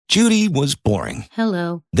Judy was boring.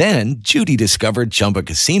 Hello. Then Judy discovered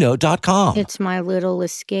ChumbaCasino.com. It's my little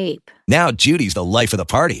escape. Now Judy's the life of the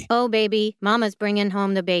party. Oh, baby, mama's bringing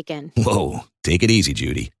home the bacon. Whoa, take it easy,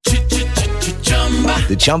 Judy.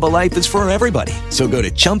 The Chumba life is for everybody. So go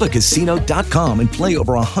to ChumbaCasino.com and play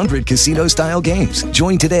over 100 casino-style games.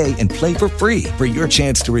 Join today and play for free for your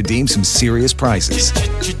chance to redeem some serious prizes.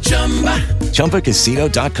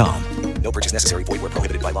 ChumbaCasino.com. No purchase necessary. Void where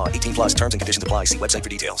prohibited by law. 18 plus terms and conditions apply. See website for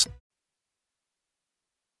details.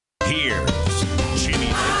 Here's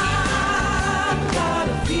Jimmy. I've got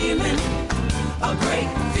a feeling, a great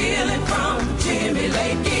feeling from Jimmy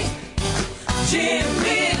Lakey.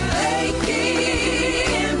 Jimmy Lakey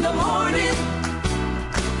in the morning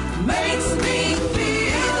makes me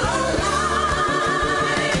feel alive.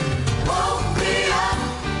 Woke me up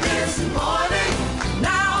this morning.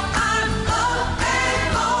 Now I'm up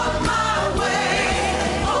and on my way.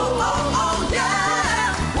 Oh, oh, oh,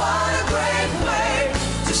 yeah. What a great way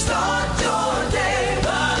to start your day.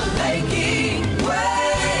 The Lakey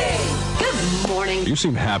way. Good morning. You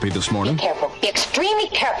seem happy this morning. Be careful. Be extremely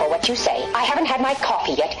careful what you say. I haven't had my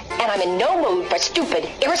coffee yet, and I'm in no mood for stupid,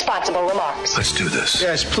 irresponsible remarks. Let's do this.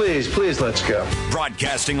 Yes, please, let's go.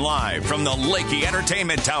 Broadcasting live from the Lakey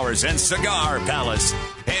Entertainment Towers and Cigar Palace,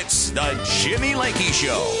 it's the Jimmy Lakey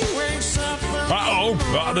Show.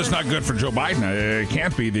 That's not good for Joe Biden. It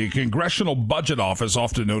can't be. The Congressional Budget Office,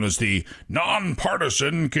 often known as the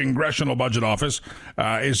nonpartisan Congressional Budget Office,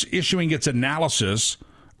 is issuing its analysis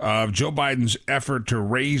of Joe Biden's effort to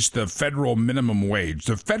raise the federal minimum wage.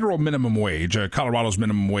 The federal minimum wage, Colorado's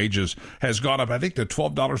minimum wages, has gone up, I think, to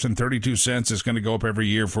 $12.32. It's going to go up every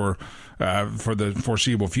year for the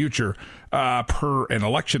foreseeable future per an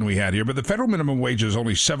election we had here. But the federal minimum wage is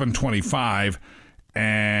only $7.25,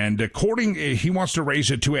 and he wants to raise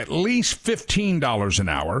it to at least $15 an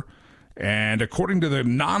hour. And according to the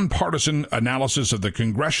nonpartisan analysis of the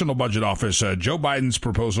Congressional Budget Office, Joe Biden's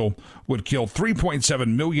proposal would kill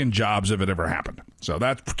 3.7 million jobs if it ever happened. So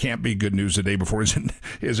that can't be good news the day before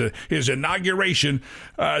his inauguration.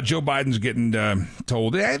 Joe Biden's getting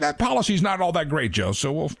told, hey, that policy's not all that great, Joe.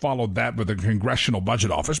 So we'll follow that with the Congressional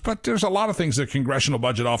Budget Office. But there's a lot of things the Congressional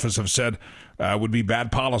Budget Office have said would be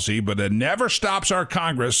bad policy, but it never stops our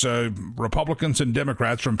Congress, Republicans and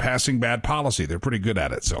Democrats, from passing bad policy. They're pretty good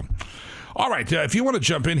at it. So, all right, if you want to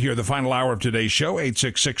jump in here, the final hour of today's show,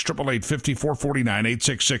 866-888-5449,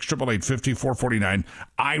 866-888-5449.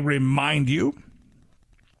 I remind you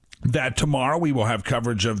that tomorrow we will have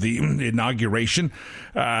coverage of the inauguration,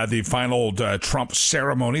 the final Trump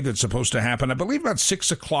ceremony that's supposed to happen, I believe, about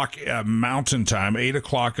 6 o'clock Mountain Time, 8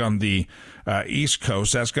 o'clock on the East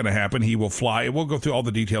Coast. That's going to happen. He will fly. We'll go through all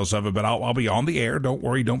the details of it, but I'll be on the air. Don't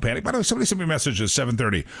worry. Don't panic. By the way, somebody sent me a message at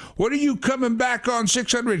 7:30. When are you coming back on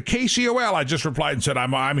 600 KCOL? I just replied and said,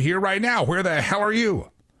 I'm here right now. Where the hell are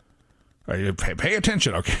you? Pay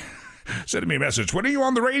attention, okay? Send me a message. When are you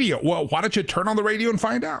on the radio? Well, why don't you turn on the radio and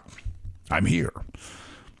find out? I'm here.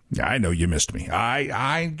 Yeah, I know you missed me.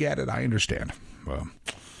 I get it. I understand. Well,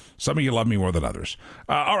 some of you love me more than others.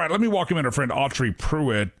 All right, let me welcome in our friend Autry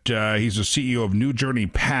Pruitt. He's the CEO of Journey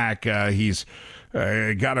PAC. He's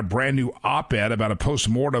got a brand new op-ed about a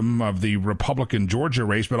post-mortem of the Republican Georgia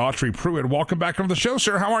race. But Autry Pruitt, welcome back on the show,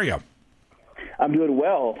 sir. How are you? I'm doing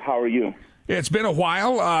well. How are you? It's been a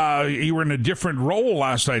while. You were in a different role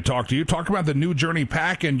last I talked to you. Talk about the Journey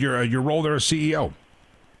PAC and your role there as CEO.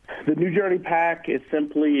 The Journey PAC is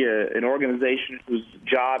simply an organization whose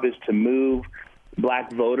job is to move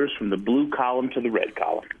black voters from the blue column to the red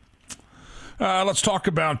column. Let's talk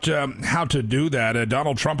about how to do that.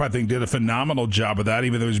 Donald Trump, I think, did a phenomenal job of that,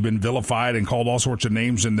 even though he's been vilified and called all sorts of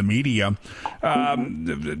names in the media.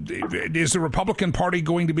 Is the Republican Party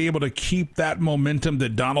going to be able to keep that momentum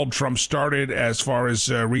that Donald Trump started as far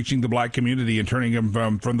as reaching the black community and turning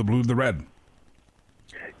them from the blue to the red?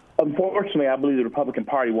 Unfortunately, I believe the Republican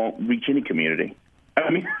Party won't reach any community.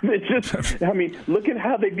 I mean, it's just, look at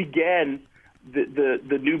how they began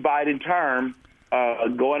the new Biden term,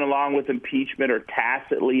 going along with impeachment or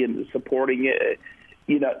tacitly and supporting it.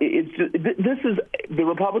 You know, the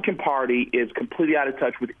Republican Party is completely out of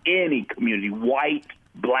touch with any community, white,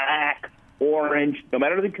 black, orange, no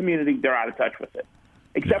matter the community, they're out of touch with it,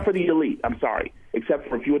 except for the elite. I'm sorry, except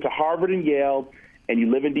for if you went to Harvard and Yale and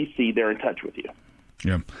you live in D.C., they're in touch with you.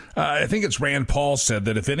 Yeah. I think it's Rand Paul said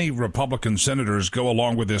that if any Republican senators go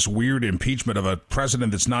along with this weird impeachment of a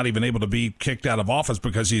president that's not even able to be kicked out of office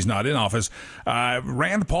because he's not in office,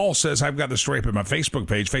 Rand Paul says, I've got the story up at my Facebook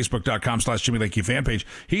page, facebook.com/Jimmy Lakey fan page.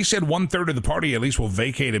 He said 1/3 of the party at least will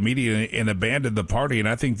vacate immediately and abandon the party. And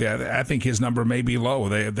I think his number may be low.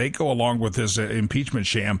 They go along with this impeachment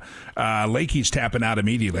sham. Lakey's tapping out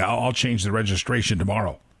immediately. I'll change the registration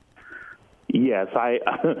tomorrow. Yes,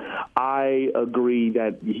 I agree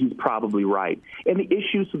that he's probably right. And the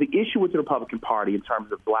issue with the Republican Party in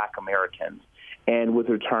terms of Black Americans and with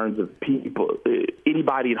returns of people,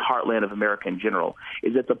 anybody in heartland of America in general,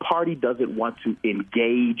 is that the party doesn't want to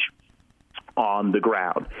engage on the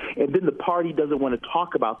ground. And then the party doesn't want to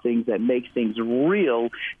talk about things that make things real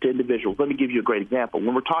to individuals. Let me give you a great example.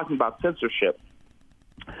 When we're talking about censorship,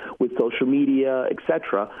 with social media,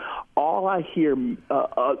 etc., all I hear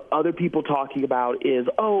other people talking about is,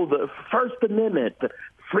 the First Amendment, the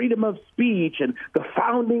freedom of speech, and the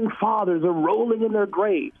founding fathers are rolling in their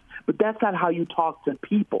graves. But that's not how you talk to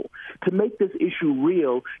people. To make this issue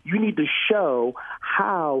real, you need to show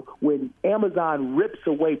how when Amazon rips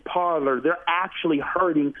away Parler, they're actually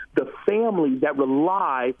hurting the families that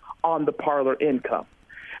rely on the Parler income.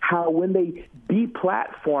 How when they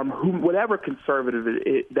deplatform whatever conservative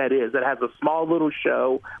that has a small little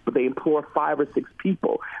show, but they employ 5 or 6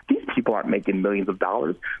 people. These people aren't making millions of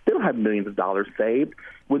dollars. They don't have millions of dollars saved.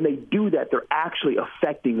 When they do that, they're actually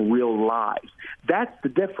affecting real lives. That's the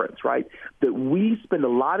difference, right? That we spend a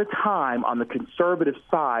lot of time on the conservative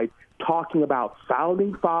side talking about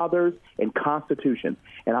founding fathers and Constitution.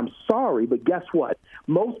 And I'm sorry, but guess what?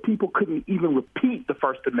 Most people couldn't even repeat the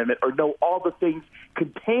First Amendment or know all the things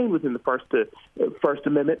contained within the First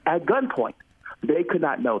Amendment at gunpoint. They could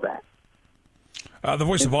not know that. The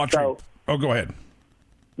voice of Autry. Go ahead.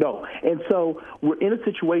 No. And so we're in a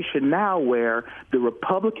situation now where the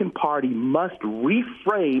Republican Party must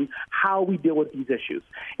reframe how we deal with these issues.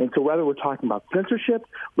 And so whether we're talking about censorship,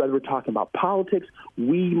 whether we're talking about politics,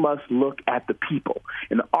 we must look at the people.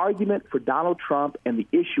 And the argument for Donald Trump and the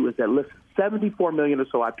issue is that, listen, 74 million or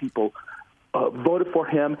so people voted for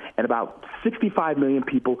him, and about 65 million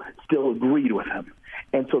people still agreed with him.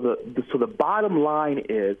 And so the bottom line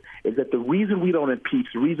is that the reason we don't impeach,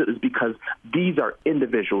 the reason is because these are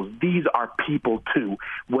individuals. These are people, too.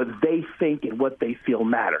 What they think and what they feel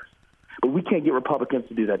matters. But we can't get Republicans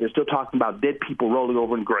to do that. They're still talking about dead people rolling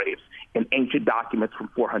over in graves and ancient documents from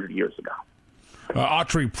 400 years ago.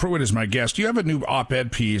 Autry Pruitt is my guest. You have a new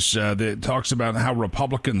op-ed piece that talks about how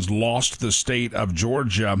Republicans lost the state of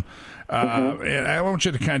Georgia. And I want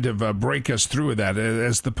you to kind of break us through that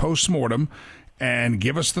as the postmortem and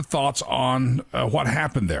give us the thoughts on what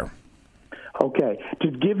happened there. Okay. To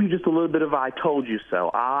give you just a little bit of I told you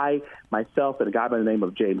so, I, myself, and a guy by the name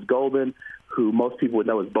of James Golden, who most people would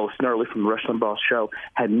know as Bo Snerdley from the Rush Limbaugh Show,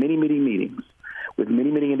 had many, many meetings with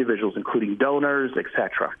many, many individuals, including donors,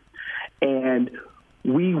 etc. And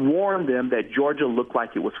we warned them that Georgia looked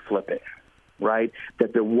like it was flipping, right?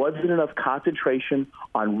 That there wasn't enough concentration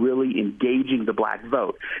on really engaging the black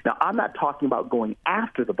vote. Now, I'm not talking about going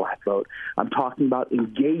after the black vote. I'm talking about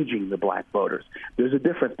engaging the black voters. There's a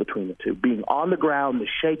difference between the two, being on the ground, to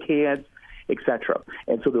shake hands, etc.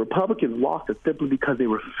 And so the Republicans lost it simply because they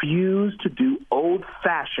refused to do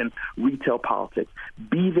old-fashioned retail politics,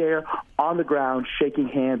 be there on the ground, shaking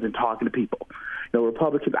hands and talking to people. You know,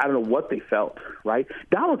 Republicans, I don't know what they felt, right?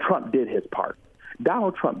 Donald Trump did his part.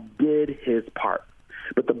 Donald Trump did his part.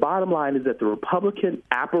 But the bottom line is that the Republican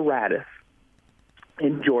apparatus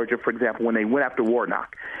in Georgia, for example, when they went after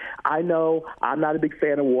Warnock, I know I'm not a big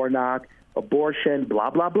fan of Warnock, abortion, blah,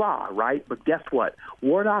 blah, blah, right? But guess what?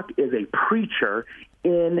 Warnock is a preacher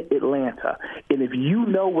in Atlanta. And if you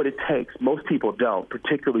know what it takes, most people don't,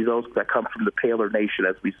 particularly those that come from the paler nation,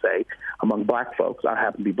 as we say, among black folks. I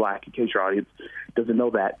happen to be black, in case your audience doesn't know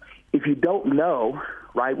that. If you don't know,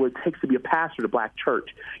 right, what it takes to be a pastor at a black church,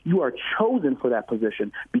 you are chosen for that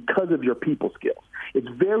position because of your people skills. It's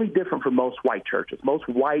very different from most white churches. Most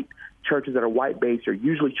white churches that are white-based are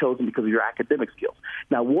usually chosen because of your academic skills.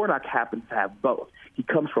 Now, Warnock happens to have both. He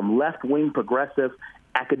comes from left-wing progressive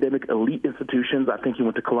academic elite institutions. I think he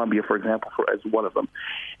went to Columbia, for example, as one of them.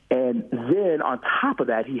 And then on top of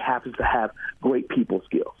that, he happens to have great people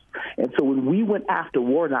skills. And so when we went after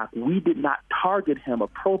Warnock, we did not target him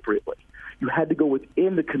appropriately. You had to go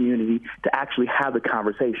within the community to actually have the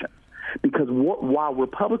conversation. Because while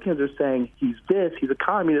Republicans are saying he's this, he's a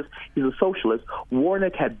communist, he's a socialist,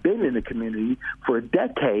 Warnock had been in the community for a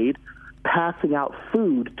decade passing out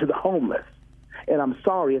food to the homeless. And I'm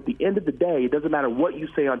sorry, at the end of the day, it doesn't matter what you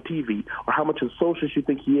say on TV or how much of a socialist you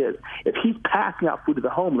think he is. If he's passing out food to the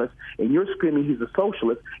homeless and you're screaming he's a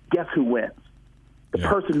socialist, guess who wins? The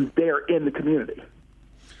person who's there in the community.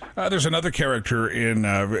 There's another character in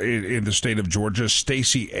the state of Georgia,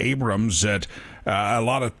 Stacey Abrams, that a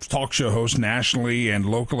lot of talk show hosts nationally and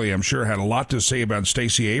locally, I'm sure, had a lot to say about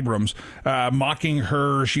Stacey Abrams, mocking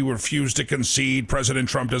her. She refused to concede. President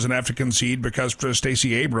Trump doesn't have to concede because for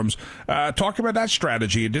Stacey Abrams. Talk about that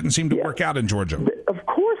strategy. It didn't seem to work out in Georgia. Of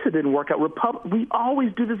course it didn't work out. We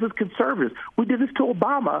always do this as conservatives. We did this to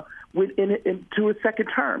Obama into his second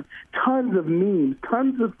term. Tons of memes,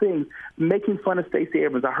 tons of things making fun of Stacey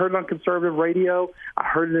Abrams. I heard it on conservative radio. I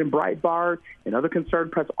heard it in Breitbart and other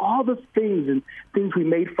conservative press. All the things we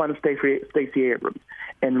made fun of Stacey Abrams.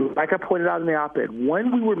 And like I pointed out in the op-ed,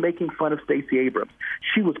 when we were making fun of Stacey Abrams,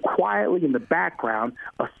 she was quietly in the background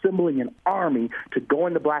assembling an army to go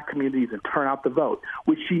into black communities and turn out the vote,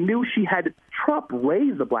 which she knew she had to. Trump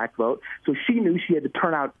raised the black vote, so she knew she had to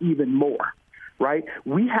turn out even more. Right?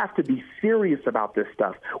 We have to be serious about this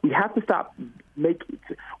stuff. We have to stop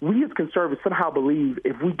we as conservatives somehow believe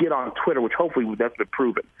if we get on Twitter, which hopefully that's been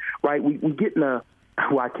proven, right? We get in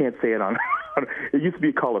I can't say it on, it used to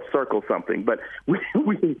be called a circle something, but we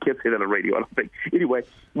can't say that on the radio, I don't think. Anyway,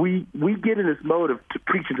 we get in this mode of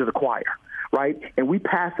preaching to the choir, right? And we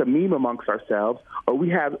pass a meme amongst ourselves,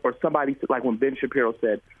 or somebody, like when Ben Shapiro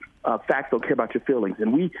said, facts don't care about your feelings.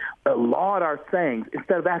 And we laud our sayings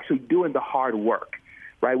instead of actually doing the hard work,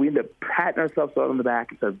 right? We end up patting ourselves on the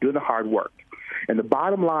back instead of doing the hard work. And the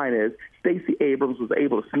bottom line is Stacey Abrams was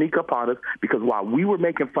able to sneak up on us because while we were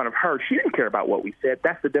making fun of her, she didn't care about what we said.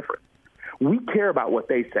 That's the difference. We care about what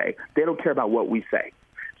they say. They don't care about what we say.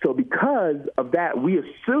 So because of that, we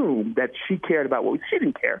assume that she cared about what she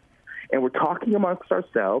didn't care. And we're talking amongst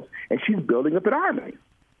ourselves, and she's building up an army.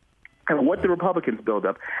 And what the Republicans build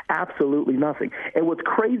up? Absolutely nothing. And what's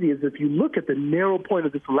crazy is if you look at the narrow point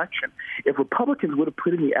of this election, if Republicans would have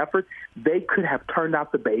put in the effort, they could have turned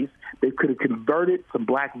out the base, they could have converted some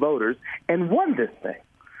black voters and won this thing.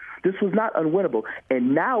 This was not unwinnable.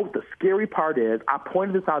 And now the scary part is, I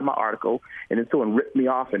pointed this out in my article, and then someone ripped me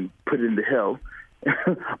off and put it in the hill.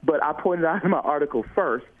 But I pointed out in my article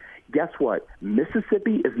first, guess what?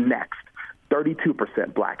 Mississippi is next,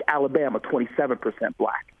 32% black. Alabama, 27%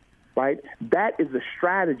 black. Right? That is a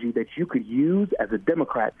strategy that you could use as a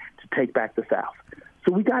Democrat to take back the South.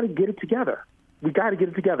 So we got to get it together. We got to get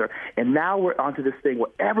it together. And now we're onto this thing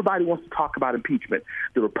where everybody wants to talk about impeachment.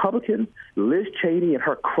 The Republicans, Liz Cheney and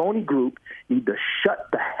her crony group need to shut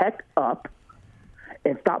the heck up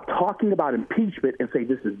and stop talking about impeachment and say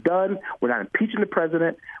this is done. We're not impeaching the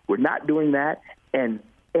president. We're not doing that. And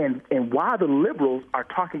while the liberals are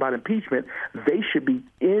talking about impeachment, they should be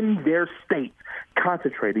in their states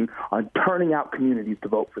concentrating on turning out communities to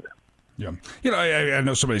vote for them. Yeah. You know, I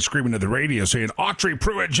know somebody screaming at the radio saying, Autry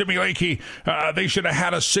Pruitt, Jimmy Lakey, they should have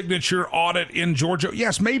had a signature audit in Georgia.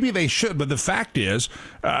 Yes, maybe they should, but the fact is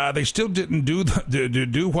they still didn't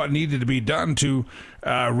do what needed to be done to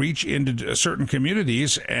reach into certain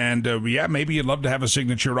communities. And, maybe you'd love to have a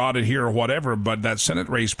signature audit here or whatever, but that Senate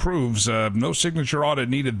race proves no signature audit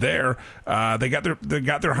needed there. They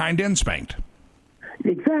got their hind end spanked.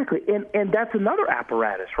 Exactly. And that's another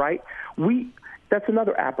apparatus, right? That's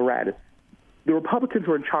another apparatus. The Republicans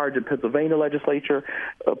were in charge in Pennsylvania legislature.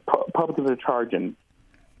 Republicans are in charge in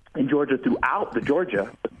Georgia throughout the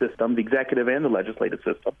Georgia system, the executive and the legislative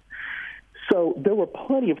system. So there were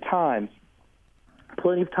plenty of times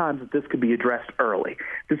that this could be addressed early.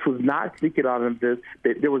 This was not sneaking on this.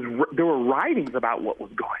 There were writings about what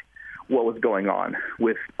was going on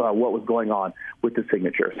with the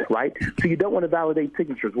signatures, right? So you don't want to validate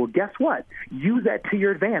signatures. Well, guess what? Use that to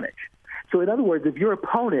your advantage. So in other words, if your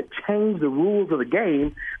opponent changed the rules of the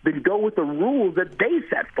game, then go with the rules that they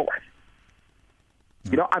set forth.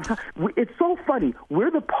 You know, it's so funny. We're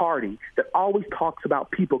the party that always talks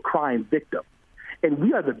about people crying victim, and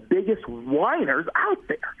we are the biggest whiners out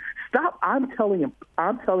there. Stop! I'm telling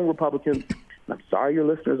Republicans. I'm sorry, your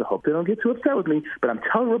listeners. I hope they don't get too upset with me, but I'm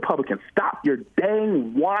telling Republicans, stop your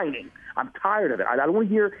dang whining. I'm tired of it. I don't want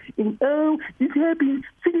to hear, it's happening,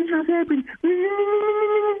 signatures happening.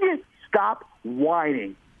 Stop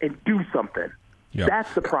whining and do something. Yep.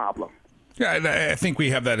 That's the problem. Yeah, I think we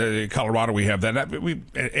have that in Colorado. We have that.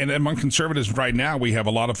 And among conservatives right now, we have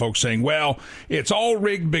a lot of folks saying, well, it's all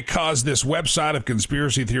rigged because this website of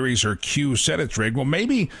conspiracy theories or Q said it's rigged. Well,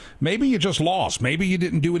 maybe you just lost. Maybe you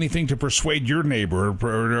didn't do anything to persuade your neighbor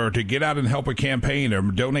or to get out and help a campaign or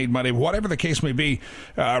donate money, whatever the case may be.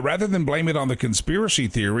 Rather than blame it on the conspiracy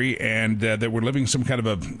theory and that we're living some kind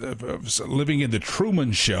of living in the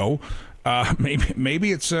Truman Show,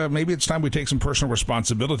 Maybe it's time we take some personal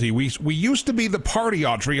responsibility. We used to be the party,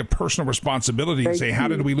 Autry, of personal responsibility, and say, how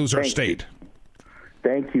did we lose our state?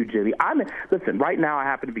 Thank you, Jimmy. Listen. Right now, I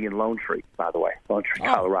happen to be in Lone Tree, by the way, Lone Tree,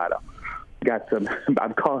 Colorado.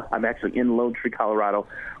 I'm actually in Lone Tree, Colorado,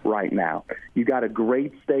 right now. You got a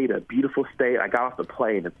great state, a beautiful state. I got off the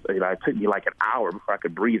plane. It took me like an hour before I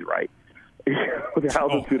could breathe right. The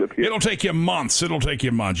altitude up here. It'll take you months.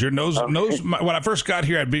 Your nose. When I first got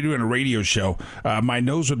here, I'd be doing a radio show. My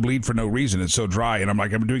nose would bleed for no reason. It's so dry, and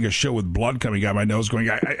I'm doing a show with blood coming out my nose. Going,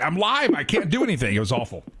 I'm live. I can't do anything. It was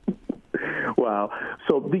awful. Wow.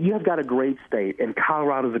 So you have got a great state, and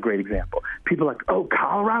Colorado's a great example. People are like, oh,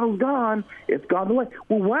 Colorado's gone. It's gone away.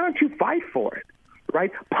 Well, why don't you fight for it,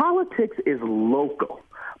 right? Politics is local.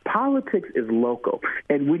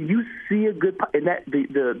 And when you see a good – and that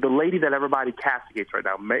the lady that everybody castigates right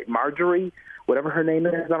now, Marjorie, whatever her name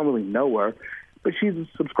is, I don't really know her, but she's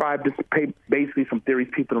subscribed to basically some theories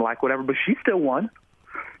people don't like, whatever, but she still won.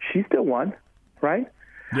 Right?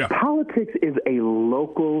 Yeah. Politics is a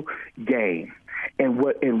local game, and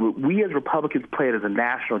we as Republicans play it as a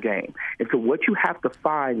national game. And so what you have to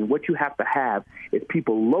find and what you have to have is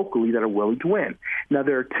people locally that are willing to win. Now,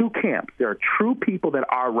 there are two camps. There are true people that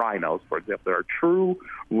are rhinos, for example. There are true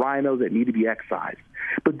rhinos that need to be excised.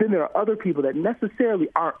 But then there are other people that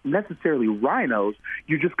aren't necessarily rhinos.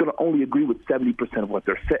 You're just going to only agree with 70% of what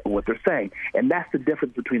they're saying. And that's the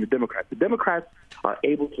difference between the Democrats. The Democrats are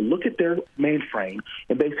able to look at their mainframe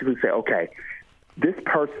and basically say, okay, this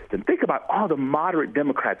person, think about all the moderate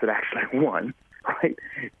Democrats that actually won, right?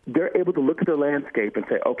 They're able to look at their landscape and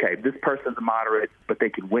say, okay, this person's a moderate, but they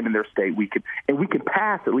can win in their state. We can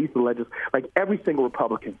pass at least the legislation. Like every single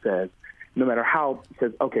Republican says, no matter how,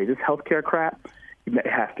 says, okay, this health care crap, it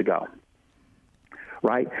has to go,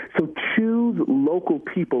 right? So choose local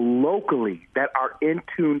people locally that are in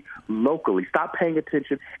tune locally. Stop paying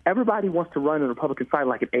attention. Everybody wants to run the Republican side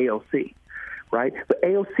like an AOC, right? But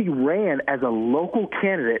AOC ran as a local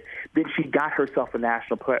candidate, then she got herself a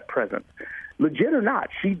national presence. Legit or not,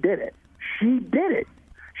 she did it.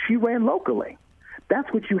 She ran locally.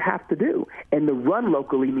 That's what you have to do. And the run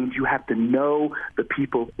locally means you have to know the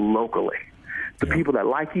people locally. The people that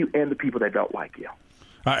like you and the people that don't like you.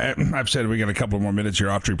 I've said we got a couple more minutes here.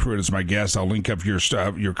 Autry Pruitt is my guest. I'll link up your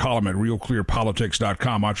column at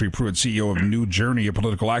realclearpolitics.com. Autry Pruitt, CEO of New Journey, a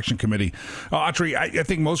political action committee. Autry, I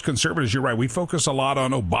think most conservatives, you're right, we focus a lot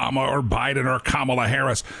on Obama or Biden or Kamala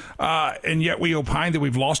Harris, and yet we opine that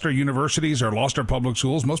we've lost our universities or lost our public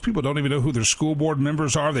schools. Most people don't even know who their school board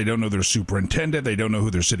members are. They don't know their superintendent. They don't know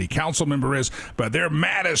who their city council member is, but they're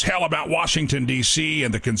mad as hell about Washington, D.C.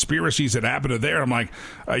 and the conspiracies that happen there. I'm like,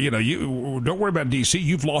 you don't worry about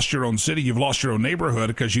D.C. You've lost your own city. You've lost your own neighborhood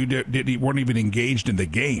because you weren't even engaged in the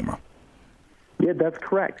game. Yeah, that's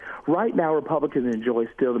correct. Right now, Republicans enjoy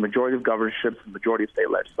still the majority of governorships and the majority of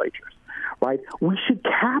state legislatures, right? We should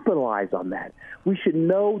capitalize on that. We should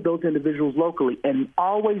know those individuals locally and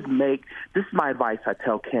always this is my advice I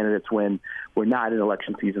tell candidates when we're not in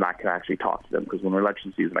election season. I can actually talk to them because when we're in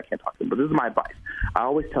election season, I can't talk to them. But this is my advice. I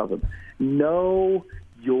always tell them, know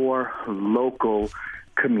your local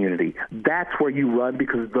community. That's where you run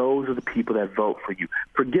because those are the people that vote for you.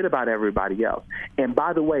 Forget about everybody else. And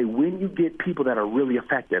by the way, when you get people that are really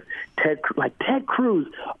effective, Ted Cruz,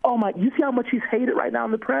 you see how much he's hated right now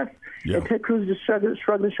in the press? Yeah. And Ted Cruz just shrugged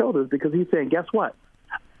his shoulders because he's saying, guess what?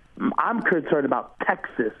 I'm concerned about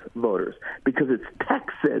Texas voters because it's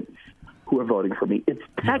Texans who are voting for me. It's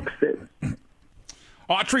Texans.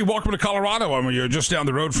 Autry, welcome to Colorado. You're just down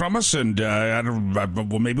the road from us, and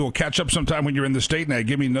maybe we'll catch up sometime when you're in the state, and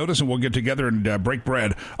give me notice, and we'll get together and break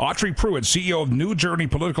bread. Autry Pruitt, CEO of New Journey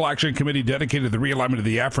Political Action Committee, dedicated to the realignment of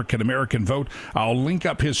the African-American vote. I'll link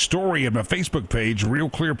up his story on my Facebook page. Real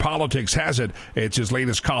Clear Politics has it. It's his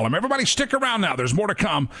latest column. Everybody stick around now. There's more to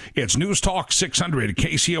come. It's News Talk 600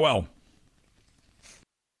 KCOL.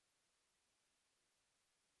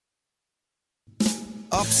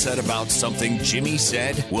 Upset about something Jimmy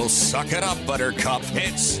said? Well, suck it up, Buttercup.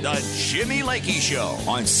 It's the Jimmy Lakey Show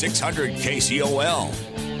on 600 KCOL.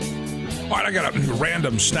 All right, I got a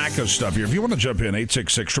random stack of stuff here. If you want to jump in,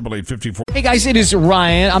 866-888-54. Hey, guys, it is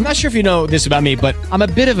Ryan. I'm not sure if you know this about me, but I'm a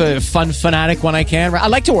bit of a fun fanatic when I can. I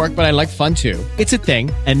like to work, but I like fun, too. It's a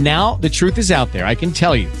thing. And now the truth is out there. I can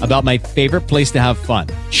tell you about my favorite place to have fun.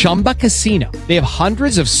 Chumba Casino. They have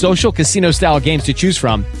hundreds of social casino-style games to choose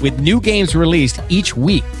from with new games released each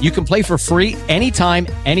week. You can play for free anytime,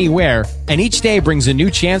 anywhere, and each day brings a new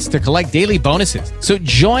chance to collect daily bonuses. So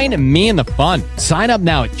join me in the fun. Sign up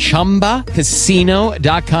now at ChumbaCasino.com.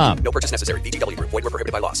 ChumbaCasino.com. No purchase necessary. VGW Group. Void where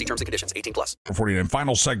prohibited by law. See terms and conditions. 18+. 49.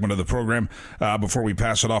 Final segment of the program before we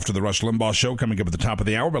pass it off to the Rush Limbaugh Show coming up at the top of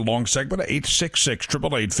the hour. But long segment,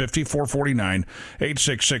 866-888-5449.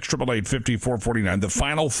 866-888-5449. The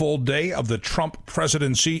final full day of the Trump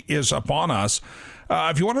presidency is upon us.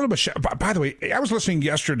 If you want to know about, by the way, I was listening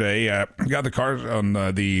yesterday, got the car on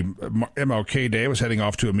the MLK Day. I was heading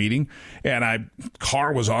off to a meeting, and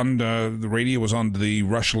car was on, the radio was on the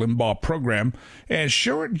Rush Limbaugh program. And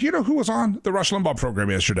sure, do you know who was on the Rush Limbaugh program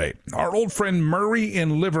yesterday? Our old friend Murray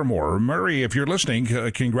in Livermore. Murray, if you're listening,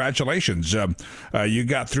 congratulations. You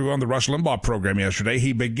got through on the Rush Limbaugh program yesterday.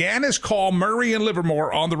 He began his call, Murray in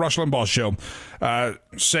Livermore, on the Rush Limbaugh Show,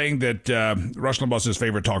 saying that Rush Limbaugh's his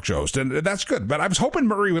favorite talk show host. And that's good, but I was hoping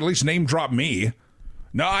Murray would at least name drop me.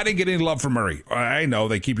 No, I didn't get any love from Murray. I know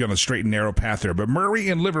they keep you on a straight and narrow path there. But Murray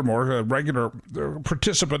in Livermore, a regular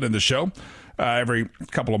participant in the show, every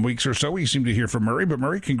couple of weeks or so, we seem to hear from Murray. But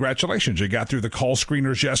Murray, congratulations. You got through the call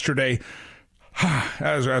screeners yesterday.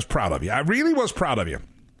 I was proud of you. I really was proud of you.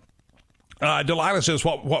 Delilah says,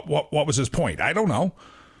 what was his point? I don't know.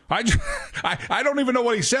 I don't even know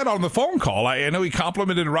what he said on the phone call. I know he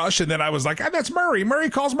complimented Rush, and then I was like, that's Murray.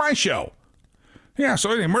 Murray calls my show. Yeah,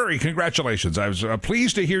 so anyway, Murray, congratulations. I was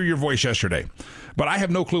pleased to hear your voice yesterday. But I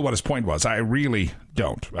have no clue what his point was. I really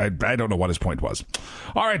don't. I don't know what his point was.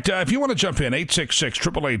 All right, if you want to jump in,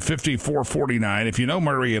 866-888-5449. If you know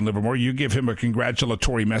Murray in Livermore, you give him a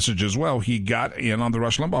congratulatory message as well. He got in on the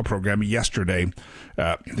Rush Limbaugh program yesterday,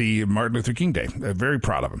 the Martin Luther King Day. Very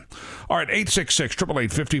proud of him. All right,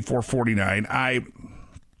 866-888-5449.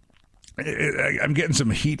 I'm getting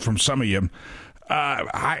some heat from some of you.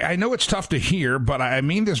 I know it's tough to hear, but I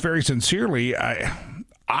mean this very sincerely.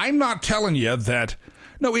 I'm not telling you that.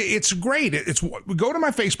 No, it's great. Go to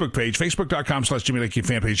my Facebook page, facebook.com/Jimmy Lakey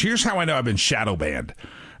fan page. Here's how I know I've been shadow banned.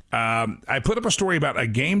 I put up a story about a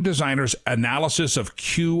game designer's analysis of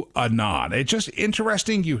QAnon. It's just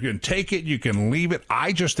interesting. You can take it, you can leave it.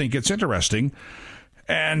 I just think it's interesting.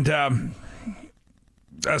 And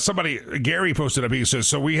Gary posted up, he says,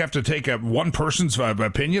 so we have to take one person's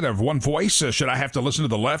opinion of one voice? Should I have to listen to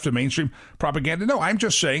the left and mainstream propaganda? No, I'm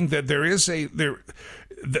just saying that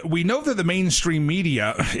we know that the mainstream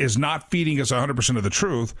media is not feeding us 100% of the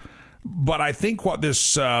truth, but I think what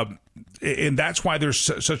this, and that's why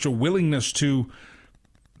there's such a willingness to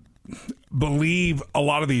believe a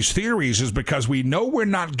lot of these theories, is because we know we're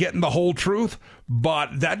not getting the whole truth,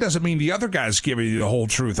 but that doesn't mean the other guy's giving you the whole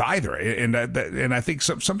truth either. And I think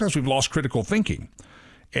sometimes we've lost critical thinking.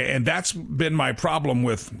 And that's been my problem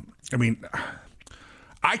with,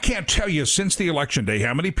 I can't tell you since the election day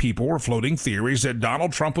how many people were floating theories that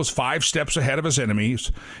Donald Trump was 5 steps ahead of his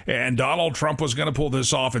enemies, and Donald Trump was going to pull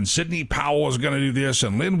this off, and Sidney Powell was going to do this,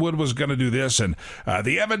 and Lynn Wood was going to do this, and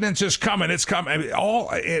the evidence is coming. It's coming.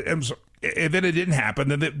 And then it didn't happen.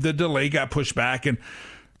 Then the delay got pushed back, and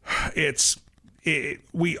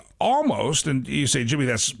we almost, and you say, Jimmy,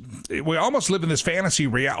 we almost live in this fantasy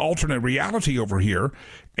alternate reality over here.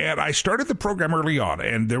 And I started the program early on,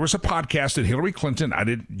 and there was a podcast that Hillary Clinton,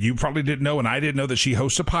 you probably didn't know, and I didn't know that she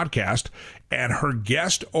hosts a podcast, and her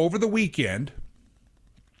guest over the weekend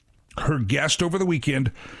was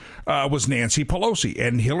Nancy Pelosi,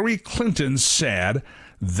 and Hillary Clinton said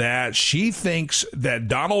that she thinks that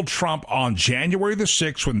Donald Trump on January the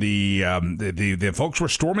 6th, when the folks were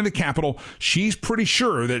storming the Capitol, she's pretty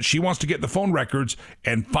sure that she wants to get the phone records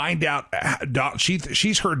and find out.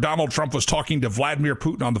 She's heard Donald Trump was talking to Vladimir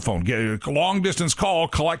Putin on the phone. Get a long distance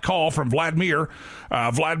collect call from Vladimir.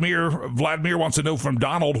 Vladimir wants to know from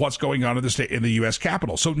Donald what's going on in the U.S.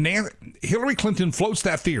 Capitol. So Hillary Clinton floats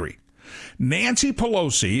that theory. Nancy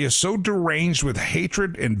Pelosi is so deranged with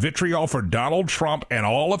hatred and vitriol for Donald Trump and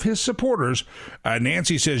all of his supporters.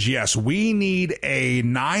 Nancy says, yes, we need a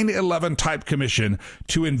 9/11 type commission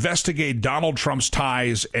to investigate Donald Trump's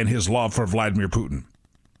ties and his love for Vladimir Putin.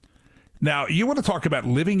 Now, you want to talk about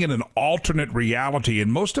living in an alternate reality,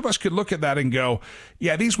 and most of us could look at that and go,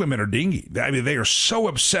 yeah, these women are dingy. They are so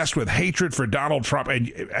obsessed with hatred for Donald Trump,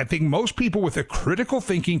 and I think most people with a critical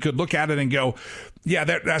thinking could look at it and go, yeah,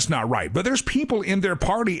 that's not right. But there's people in their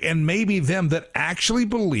party, and maybe them, that actually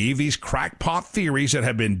believe these crackpot theories that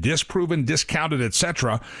have been disproven, discounted,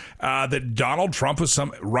 etc., that Donald Trump was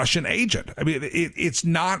some Russian agent. It's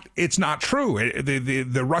not true.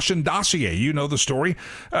 The Russian dossier, you know the story,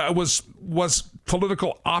 was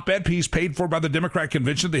political op-ed piece paid for by the Democrat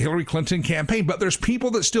convention of the Hillary Clinton campaign. But there's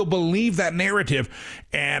people that still believe that narrative,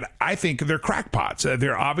 and I think they're crackpots.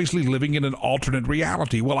 They're obviously living in an alternate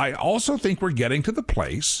reality. Well, I also think we're getting to the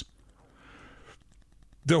place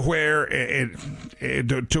to where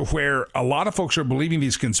a lot of folks are believing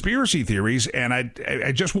these conspiracy theories, and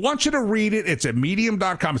I just want you to read it. It's at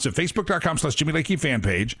medium.com. It's at facebook.com/Jimmy Lakey fan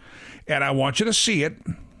page, and I want you to see it.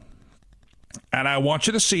 And I want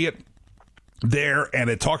you to see it there, and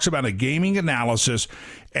it talks about a gaming analysis,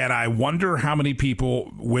 and I wonder how many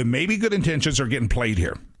people with maybe good intentions are getting played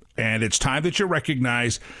here. And it's time that you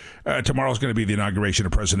recognize tomorrow's going to be the inauguration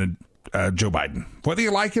of President Joe Biden, whether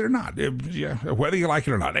you like it or not. Whether you like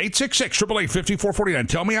it or not. 866-888-5449.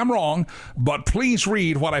 Tell me I'm wrong, but please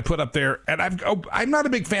read what I put up there. And I'm not a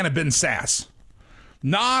big fan of Ben Sass.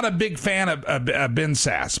 Not a big fan of Ben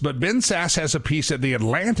Sass, but Ben Sass has a piece at The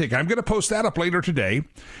Atlantic. I'm going to post that up later today,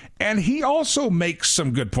 and he also makes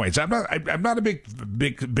some good points. I'm not a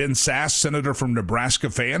big Ben Sass, senator from Nebraska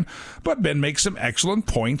fan, but Ben makes some excellent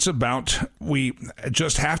points about we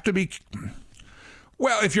just have to be.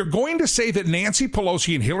 Well, if you're going to say that Nancy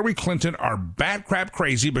Pelosi and Hillary Clinton are bat crap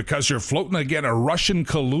crazy because you're floating again a Russian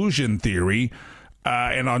collusion theory.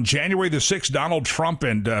 And on January the 6th, Donald Trump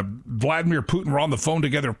and Vladimir Putin were on the phone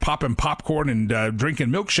together, popping popcorn and drinking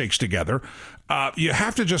milkshakes together. You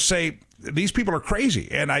have to just say these people are crazy.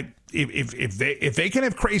 And if they can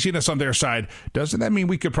have craziness on their side, doesn't that mean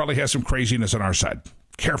we could probably have some craziness on our side?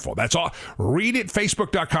 Careful. That's all. Read it.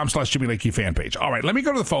 Facebook.com/Jimmy Lakey fan page. All right. Let me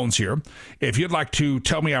go to the phones here. If you'd like to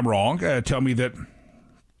tell me I'm wrong, tell me that.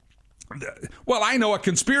 Well, I know a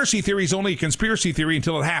conspiracy theory is only a conspiracy theory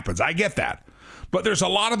until it happens. I get that. But there's a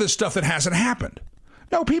lot of this stuff that hasn't happened.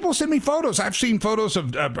 No, people send me photos. I've seen photos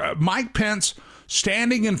of Mike Pence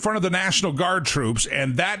standing in front of the National Guard troops,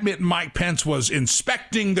 and that meant Mike Pence was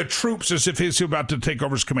inspecting the troops as if he's about to take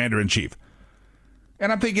over as commander-in-chief.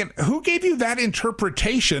 And I'm thinking, who gave you that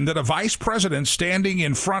interpretation that a vice president standing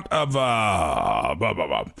in front of... No,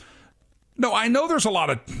 I know there's a lot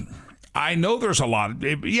of... there's a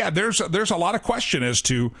lot of question as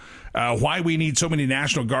to why we need so many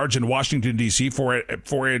National Guards in Washington, D.C. for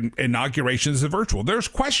inaugurations of virtual. There's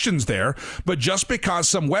questions there, but just because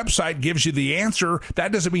some website gives you the answer,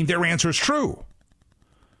 that doesn't mean their answer is true.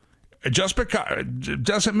 Just because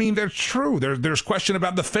doesn't mean they're true. There's question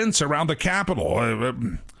about the fence around the Capitol.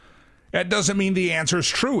 That doesn't mean the answer is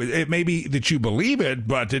true. It may be that you believe it,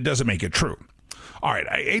 but it doesn't make it true. All right,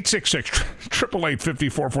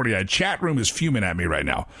 866-888-5449. Chat room is fuming at me right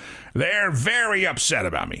now. They're very upset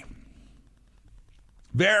about me.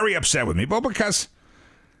 Very upset with me. Well, because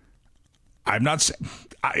I'm not...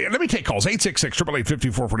 let me take calls.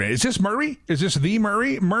 866-888-5449. Is this Murray? Is this the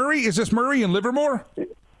Murray? Murray? Is this Murray in Livermore?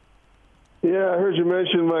 Yeah, I heard you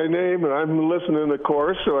mention my name, and I'm listening, of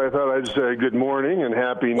course, so I thought I'd say good morning and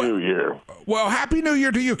Happy New Year. Well, Happy New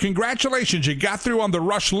Year to you. Congratulations. You got through on the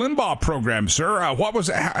Rush Limbaugh program, sir. What was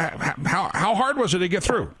how hard was it to get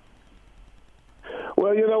through?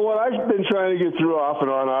 Well, you know what? I've been trying to get through off and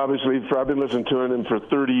on, obviously. I've been listening to him for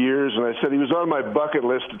 30 years, and I said he was on my bucket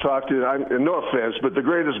list to talk to, and no offense, but the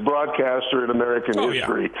greatest broadcaster in American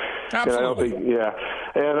history. Yeah. Absolutely.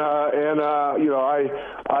 And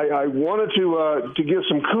I wanted to give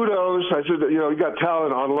some kudos. I said that, he got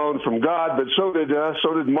talent on loan from God, but so did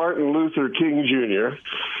Martin Luther King Jr.,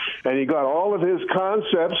 and he got all of his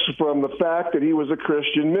concepts from the fact that he was a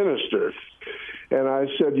Christian minister. And I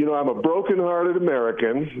said, I'm a broken-hearted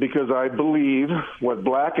American because I believe what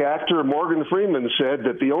black actor Morgan Freeman said,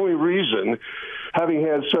 that the only reason, having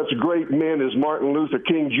had such great men as Martin Luther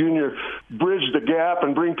King Jr., bridge the gap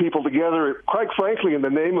and bring people together, quite frankly, in the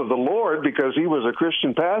name of the Lord, because he was a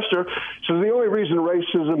Christian pastor. So the only reason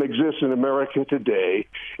racism exists in America today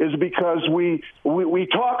is because we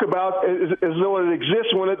talk about as though it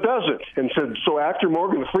exists when it doesn't. And so actor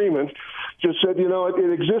Morgan Freeman just said,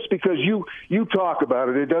 it exists because you talk about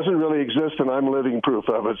it. It doesn't really exist, and I'm living proof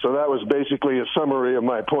of it. So that was basically a summary of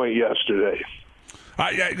my point yesterday.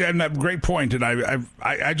 And a great point, and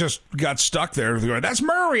I just got stuck there. That's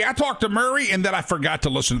Murray. I talked to Murray, and then I forgot to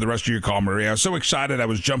listen to the rest of your call, Murray. I was so excited, I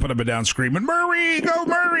was jumping up and down screaming, Murray, go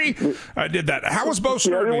Murray! I did that. How was Bo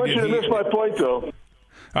Snerdley? I didn't want you to miss my point, though.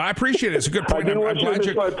 I appreciate it. It's a good point. I didn't want you to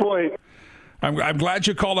miss my point. I'm glad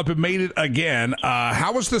you called up and made it again.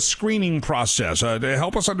 How was the screening process? To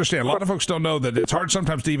help us understand, a lot of folks don't know that it's hard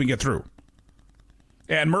sometimes to even get through.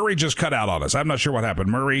 And Murray just cut out on us. I'm not sure what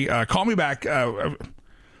happened. Murray, call me back. Well,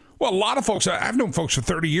 a lot of folks, I've known folks for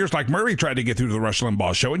 30 years, like Murray tried to get through to the Rush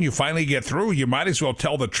Limbaugh show, and you finally get through. You might as well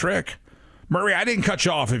tell the trick. Murray, I didn't cut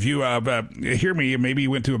you off. If you hear me, maybe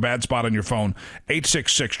you went to a bad spot on your phone.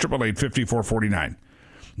 866-888-5449.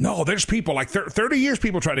 No, there's people, like 30 years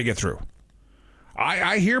people try to get through.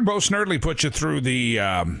 I hear Bo Snerdley put you through the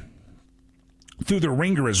through the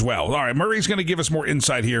ringer as well. All right, Murray's going to give us more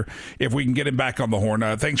insight here if we can get him back on the horn.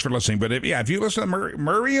 Thanks for listening. But if you listen to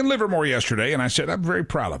Murray in Livermore yesterday, and I said I'm very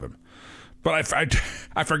proud of him. But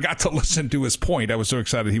I forgot to listen to his point. I was so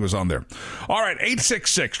excited he was on there. All right,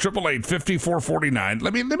 866-888-5449.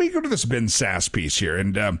 Let me go to this Ben Sass piece here,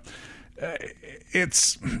 and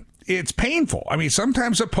it's painful. I mean,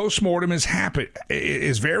 sometimes a postmortem is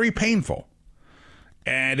very painful.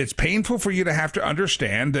 And it's painful for you to have to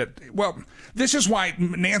understand that, well, this is why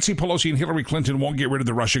Nancy Pelosi and Hillary Clinton won't get rid of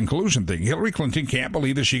the Russian collusion thing. Hillary Clinton can't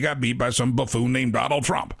believe that she got beat by some buffoon named Donald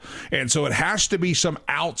Trump. And so it has to be some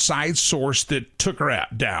outside source that took her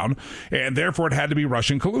down, and therefore it had to be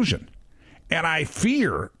Russian collusion. And I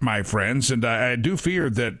fear, my friends, and I do fear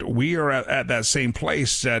that we are at that same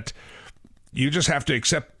place, that you just have to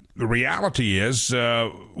accept. The reality is,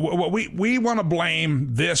 we want to blame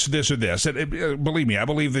this, or this. Believe me, I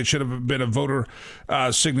believe there should have been a voter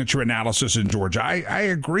signature analysis in Georgia. I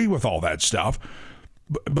agree with all that stuff.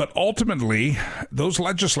 But ultimately, those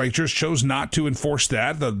legislatures chose not to enforce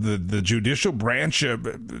that. The judicial branch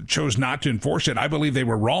chose not to enforce it. I believe they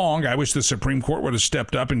were wrong. I wish the Supreme Court would have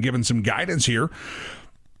stepped up and given some guidance here.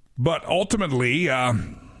 But ultimately,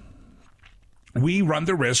 we run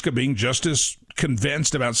the risk of being just as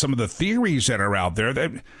convinced about some of the theories that are out there.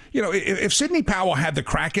 That, if Sidney Powell had the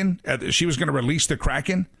Kraken, she was going to release the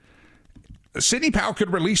Kraken. Sidney Powell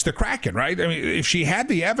could release the Kraken, right? I mean, if she had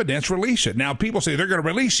the evidence, release it. Now, people say they're going to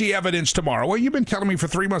release the evidence tomorrow. Well, you've been telling me for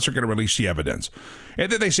 3 months they're going to release the evidence.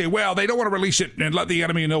 And then they say, well, they don't want to release it and let the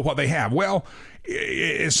enemy know what they have. Well,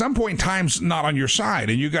 at some point in time's not on your side,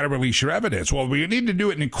 and you got to release your evidence. Well, you need to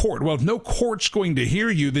do it in court. Well, if no court's going to hear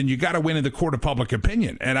you, then you got to win in the court of public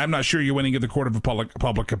opinion. And I'm not sure you're winning in the court of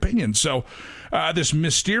public opinion. So this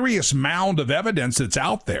mysterious mound of evidence that's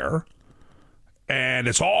out there, and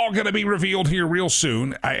it's all going to be revealed here real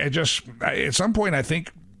soon. At some point, I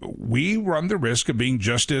think we run the risk of being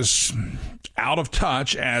just as out of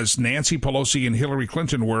touch as Nancy Pelosi and Hillary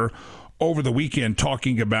Clinton were over the weekend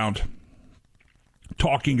talking about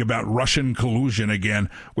Russian collusion again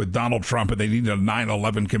with Donald Trump, and they need a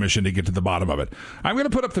 9/11 commission to get to the bottom of it. I'm going to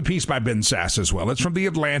put up the piece by Ben Sass as well. It's from The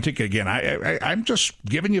Atlantic. Again, I'm just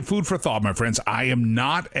giving you food for thought, my friends. I'm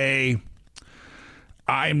not a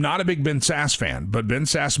big Ben Sass fan, but Ben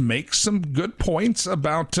Sass makes some good points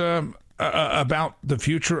about the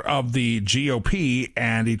future of the GOP,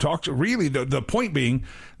 and he talks really the point being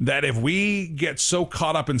that if we get so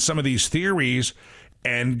caught up in some of these theories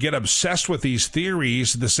and get obsessed with these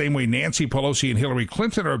theories the same way Nancy Pelosi and Hillary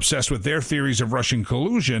Clinton are obsessed with their theories of Russian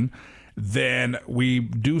collusion, then we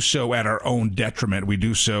do so at our own detriment. We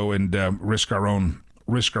do so and risk our own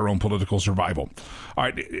political survival. All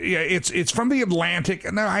right, yeah, it's from The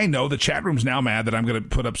Atlantic. Now, I know the chat room's now mad that I'm going to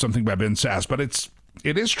put up something by Ben Sass, but it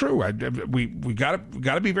is true. We got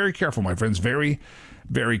to be very careful, my friends. Very,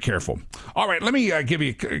 very careful. All right, let me give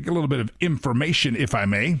you a little bit of information, if I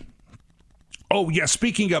may. Oh, yeah,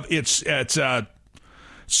 speaking of such,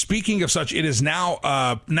 it is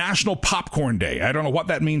now National Popcorn Day. I don't know what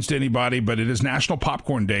that means to anybody, but it is National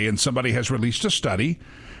Popcorn Day, and somebody has released a study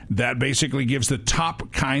that basically gives the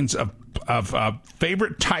top kinds of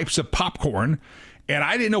favorite types of popcorn. And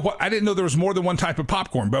I didn't know there was more than one type of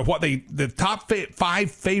popcorn, but the top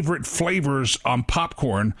 5 favorite flavors on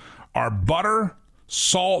popcorn are butter,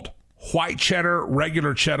 salt, white cheddar,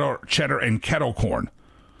 regular cheddar, and kettle corn.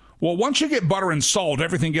 Well, once you get butter and salt,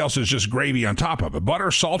 everything else is just gravy on top of it.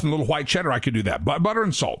 Butter, salt, and a little white cheddar, I could do that. But butter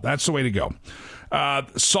and salt, that's the way to go.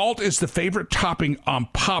 Salt is the favorite topping on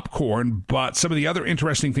popcorn, but some of the other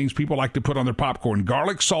interesting things people like to put on their popcorn: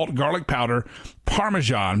 garlic salt, garlic powder,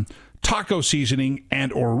 Parmesan, taco seasoning,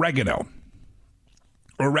 and oregano.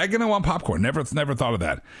 Oregano on popcorn. Never thought of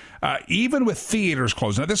that. Even with theaters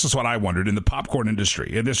closed. Now, this is what I wondered in the popcorn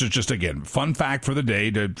industry. And this is just, again, fun fact for the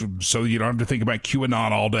day, so you don't have to think about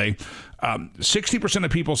QAnon all day. 60%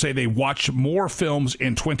 of people say they watched more films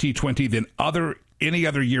in 2020 than any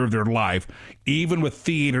other year of their life. Even with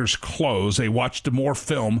theaters closed, they watched more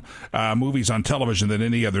movies on television than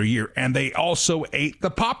any other year. And they also ate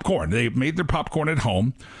the popcorn. They made their popcorn at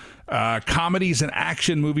home. Comedies and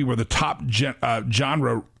action movie were the top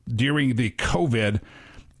genre during the COVID,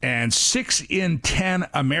 and 6 in 10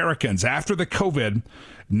 Americans after the COVID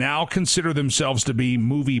now consider themselves to be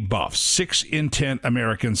movie buffs. 6 in 10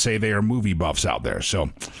 Americans say they are movie buffs out there. So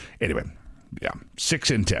anyway, yeah, 6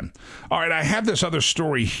 in 10. All right, I have this other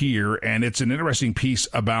story here, and it's an interesting piece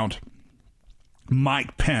about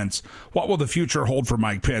Mike Pence. What will the future hold for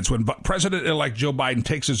Mike Pence? When President-elect Joe Biden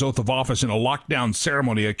takes his oath of office in a lockdown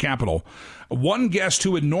ceremony at Capitol, one guest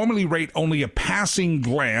who would normally rate only a passing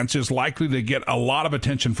glance is likely to get a lot of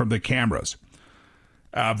attention from the cameras.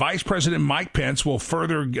 Vice President Mike Pence will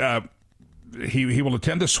further, he will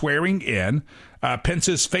attend the swearing in.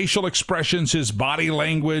 Pence's facial expressions, his body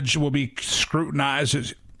language will be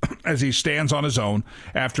scrutinized as he stands on his own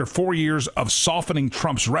after 4 years of softening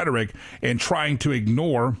Trump's rhetoric and trying to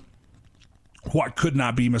ignore what could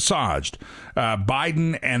not be massaged.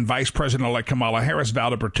 Biden and Vice President-elect Kamala Harris vow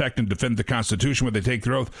to protect and defend the Constitution when they take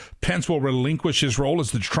their oath. Pence will relinquish his role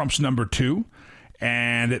as the Trump's number 2,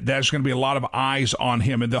 and there's going to be a lot of eyes on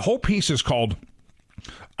him. And the whole piece is called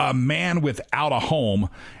A Man Without a Home,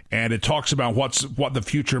 and it talks about what the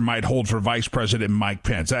future might hold for Vice President Mike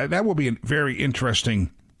Pence. That will be a very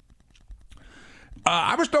interesting.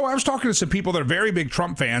 I was talking to some people that are very big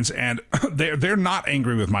Trump fans, and they're not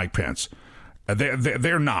angry with Mike Pence.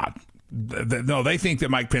 They're not. No, they think that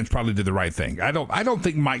Mike Pence probably did the right thing. I don't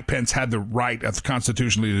think Mike Pence had the right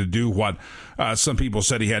constitutionally to do what some people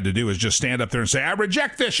said he had to do, is just stand up there and say, "I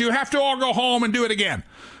reject this. You have to all go home and do it again."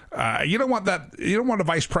 You don't want that. You don't want a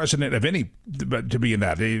vice president of any to be in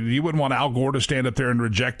that. You wouldn't want Al Gore to stand up there and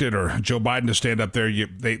reject it, or Joe Biden to stand up there.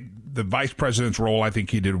 The vice president's role, I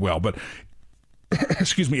think he did well, but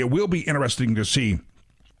excuse me, it will be interesting to see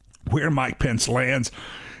where Mike Pence lands.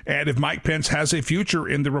 And if Mike Pence has a future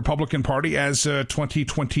in the Republican Party as a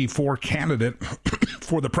 2024 candidate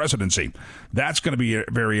for the presidency, that's going to be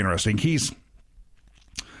very interesting.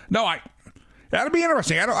 That'll be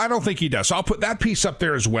interesting. I don't think he does. So I'll put that piece up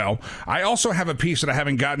there as well. I also have a piece that I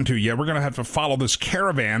haven't gotten to yet. We're going to have to follow this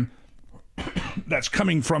caravan that's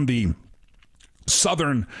coming from the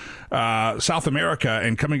southern South America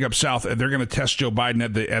and coming up south. They're going to test Joe Biden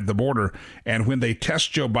at the border, and when they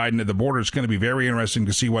test Joe Biden at the border, it's going to be very interesting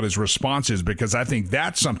to see what his response is, because I think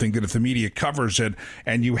that's something that if the media covers it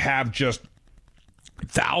and you have just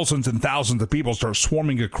thousands and thousands of people start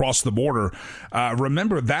swarming across the border.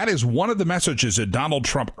 Remember, that is one of the messages that Donald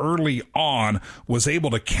Trump early on was able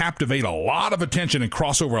to captivate a lot of attention and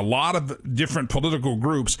cross over a lot of different political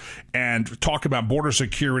groups and talk about border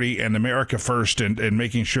security and America first and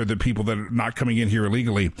making sure that people that are not coming in here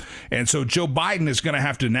illegally. And so Joe Biden is going to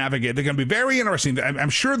have to navigate. They're going to be very interesting. I'm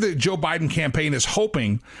sure the Joe Biden campaign is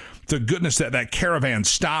hoping to goodness that caravan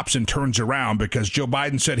stops and turns around, because Joe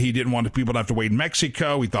Biden said he didn't want people to have to wait in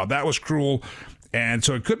Mexico. He thought that was cruel. And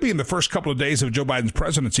so it could be in the first couple of days of Joe Biden's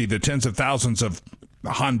presidency that tens of thousands of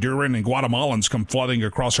Honduran and Guatemalans come flooding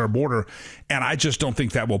across our border. And I just don't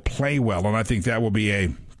think that will play well. And I think that will be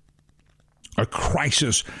a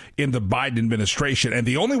crisis in the Biden administration. And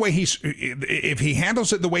the only way if he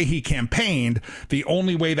handles it the way he campaigned, the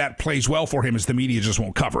only way that plays well for him is the media just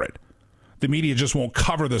won't cover it. The media just won't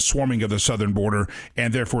cover the swarming of the southern border,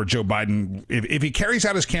 and therefore Joe Biden, if he carries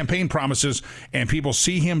out his campaign promises and people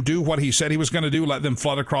see him do what he said he was going to do, let them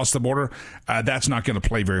flood across the border, that's not going to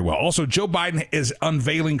play very well. Also, Joe Biden is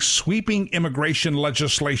unveiling sweeping immigration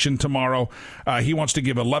legislation tomorrow. He wants to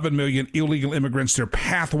give 11 million illegal immigrants their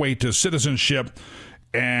pathway to citizenship.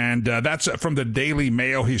 And that's from the Daily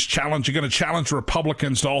Mail. He's going to challenge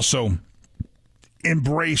Republicans to also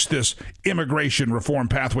embrace this immigration reform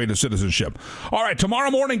pathway to citizenship. All right,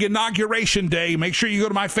 tomorrow morning, Inauguration Day. Make sure you go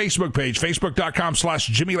to my Facebook page,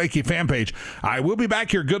 facebook.com/Jimmy Lakey fan page. I will be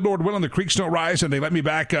back here, good Lord willing, the creeks don't rise, and they let me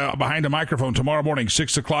back behind a microphone tomorrow morning,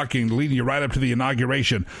 6 o'clock, and leading you right up to the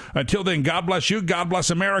inauguration. Until then, God bless you, God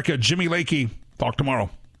bless America. Jimmy Lakey. Talk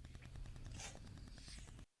tomorrow.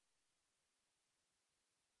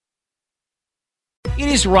 It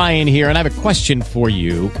is Ryan here, and I have a question for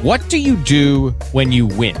you. What do you do when you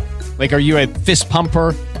win? Like, are you a fist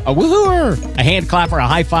pumper, a woohooer, a hand clapper, a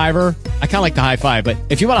high fiver? I kind of like the high five, but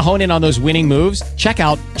if you want to hone in on those winning moves, check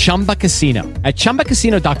out Chumba Casino. At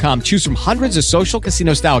ChumbaCasino.com, choose from hundreds of social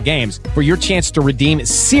casino-style games for your chance to redeem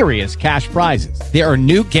serious cash prizes. There are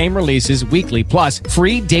new game releases weekly, plus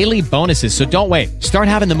free daily bonuses, so don't wait. Start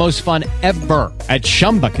having the most fun ever at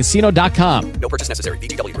ChumbaCasino.com. No purchase necessary.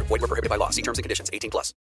 VGW Group. Void where prohibited by law. See terms and conditions. 18+.